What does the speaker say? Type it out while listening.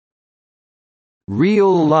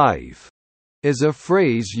"real life" is a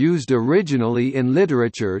phrase used originally in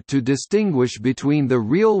literature to distinguish between the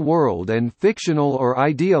real world and fictional or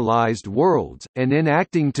idealized worlds, and in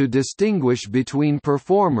acting to distinguish between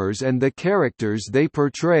performers and the characters they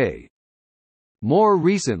portray. More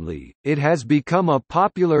recently, it has become a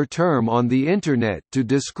popular term on the Internet to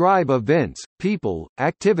describe events, people,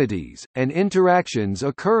 activities, and interactions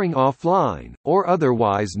occurring offline, or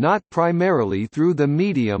otherwise not primarily through the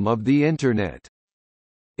medium of the Internet.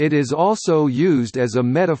 It is also used as a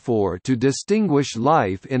metaphor to distinguish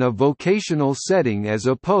life in a vocational setting as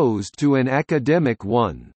opposed to an academic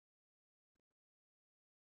one.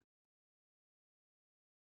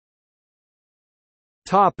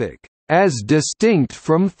 As distinct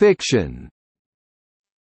from fiction.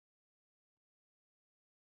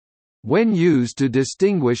 When used to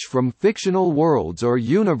distinguish from fictional worlds or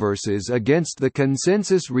universes against the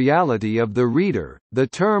consensus reality of the reader, the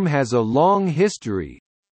term has a long history.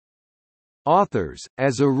 Authors,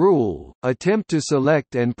 as a rule, attempt to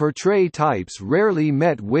select and portray types rarely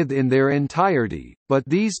met with in their entirety, but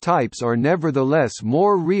these types are nevertheless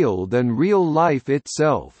more real than real life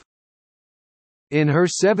itself. In her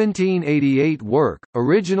 1788 work,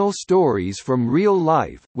 Original Stories from Real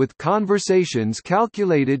Life, with conversations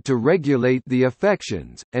calculated to regulate the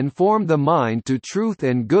affections, and form the mind to truth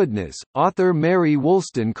and goodness, author Mary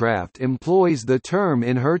Wollstonecraft employs the term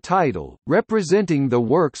in her title, representing the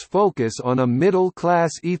work's focus on a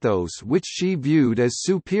middle-class ethos which she viewed as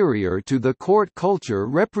superior to the court culture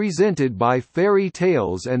represented by fairy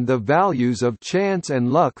tales and the values of chance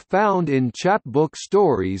and luck found in chapbook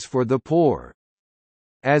stories for the poor.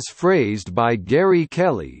 As phrased by Gary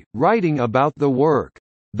Kelly, writing about the work,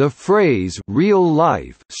 "The phrase real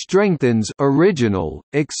life strengthens original,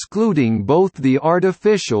 excluding both the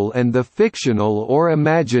artificial and the fictional or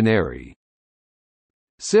imaginary."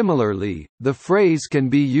 Similarly, the phrase can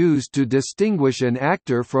be used to distinguish an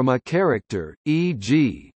actor from a character,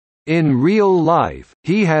 e.g., "In real life,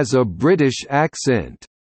 he has a British accent,"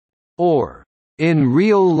 or "In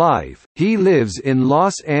real life, he lives in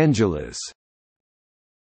Los Angeles."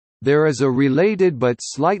 There is a related but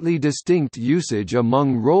slightly distinct usage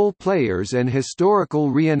among role players and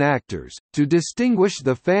historical reenactors, to distinguish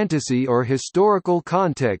the fantasy or historical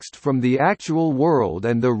context from the actual world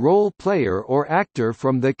and the role player or actor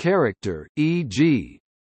from the character, e.g.,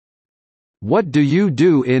 "What do you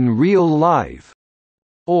do in real life?"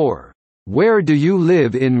 or "Where do you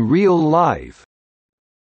live in real life?"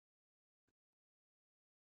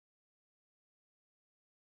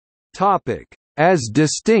 As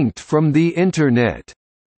distinct from the Internet.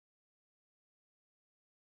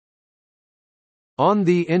 On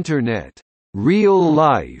the Internet, "real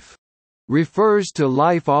life" refers to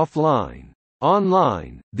life offline.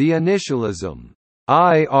 Online, the initialism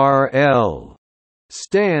IRL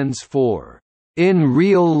stands for "in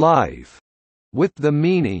real life", with the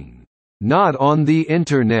meaning "not on the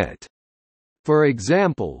Internet". For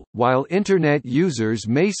example, while Internet users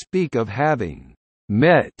may speak of having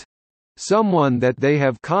 "met" someone that they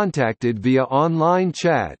have contacted via online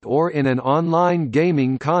chat or in an online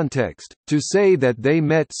gaming context, to say that they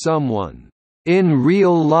met someone in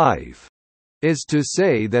real life is to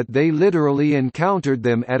say that they literally encountered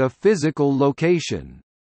them at a physical location.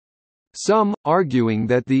 Some, arguing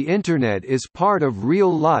that the Internet is part of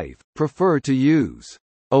real life, prefer to use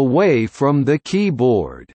 "away from the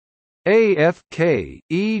keyboard" AFK,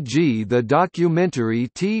 e.g. the documentary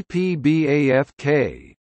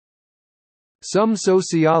TPB-AFK. Some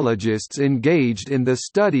sociologists engaged in the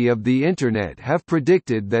study of the Internet have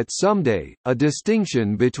predicted that someday, a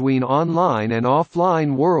distinction between online and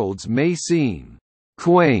offline worlds may seem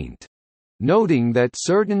quaint, noting that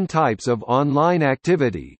certain types of online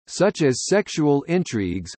activity, such as sexual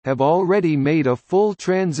intrigues, have already made a full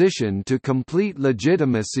transition to complete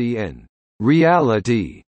legitimacy and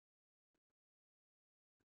reality.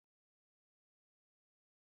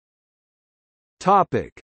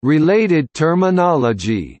 Related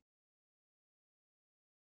terminology.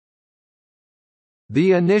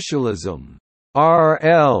 The initialism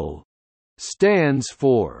RL stands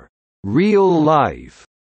for real life,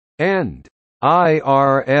 and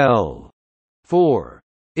IRL for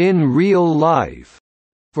in real life.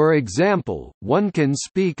 For example, one can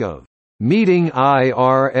speak of meeting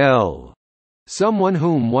IRL, someone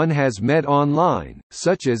whom one has met online,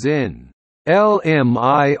 such as in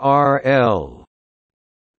LMIRL.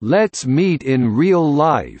 Let's meet in real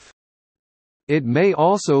life. It may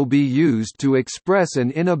also be used to express an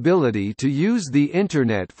inability to use the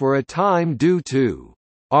Internet for a time due to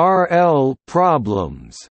RL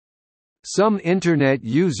problems. Some Internet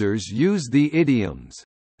users use the idioms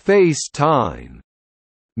FaceTime,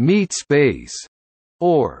 Meatspace,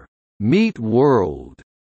 or Meat World,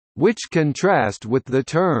 which contrast with the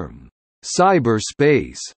term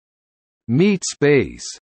cyberspace. Meatspace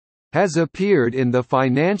has appeared in the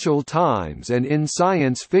Financial Times and in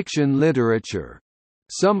science fiction literature.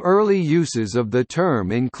 Some early uses of the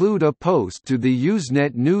term include a post to the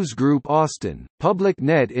Usenet newsgroup Austin,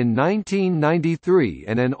 PublicNet in 1993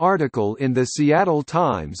 and an article in the Seattle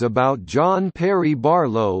Times about John Perry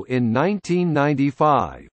Barlow in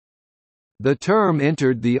 1995. The term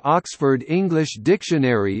entered the Oxford English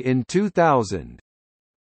Dictionary in 2000.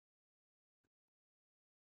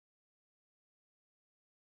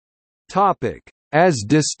 As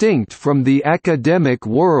distinct from the academic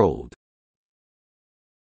world.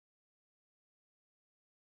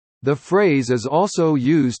 The phrase is also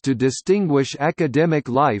used to distinguish academic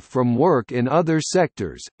life from work in other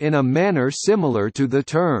sectors, in a manner similar to the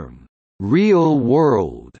term, real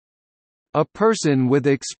world. A person with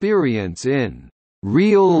experience in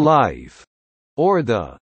real life, or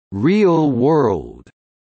the real world,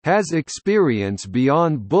 has experience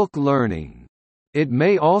beyond book learning. It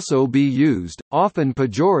may also be used, often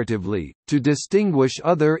pejoratively, to distinguish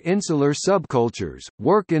other insular subcultures,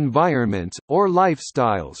 work environments, or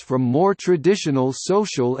lifestyles from more traditional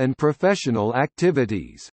social and professional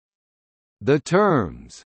activities. The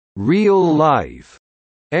terms, real life,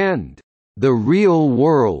 and the real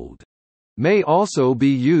world, may also be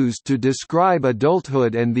used to describe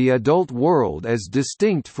adulthood and the adult world as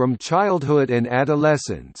distinct from childhood and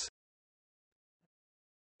adolescence.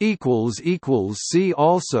 See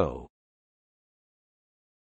also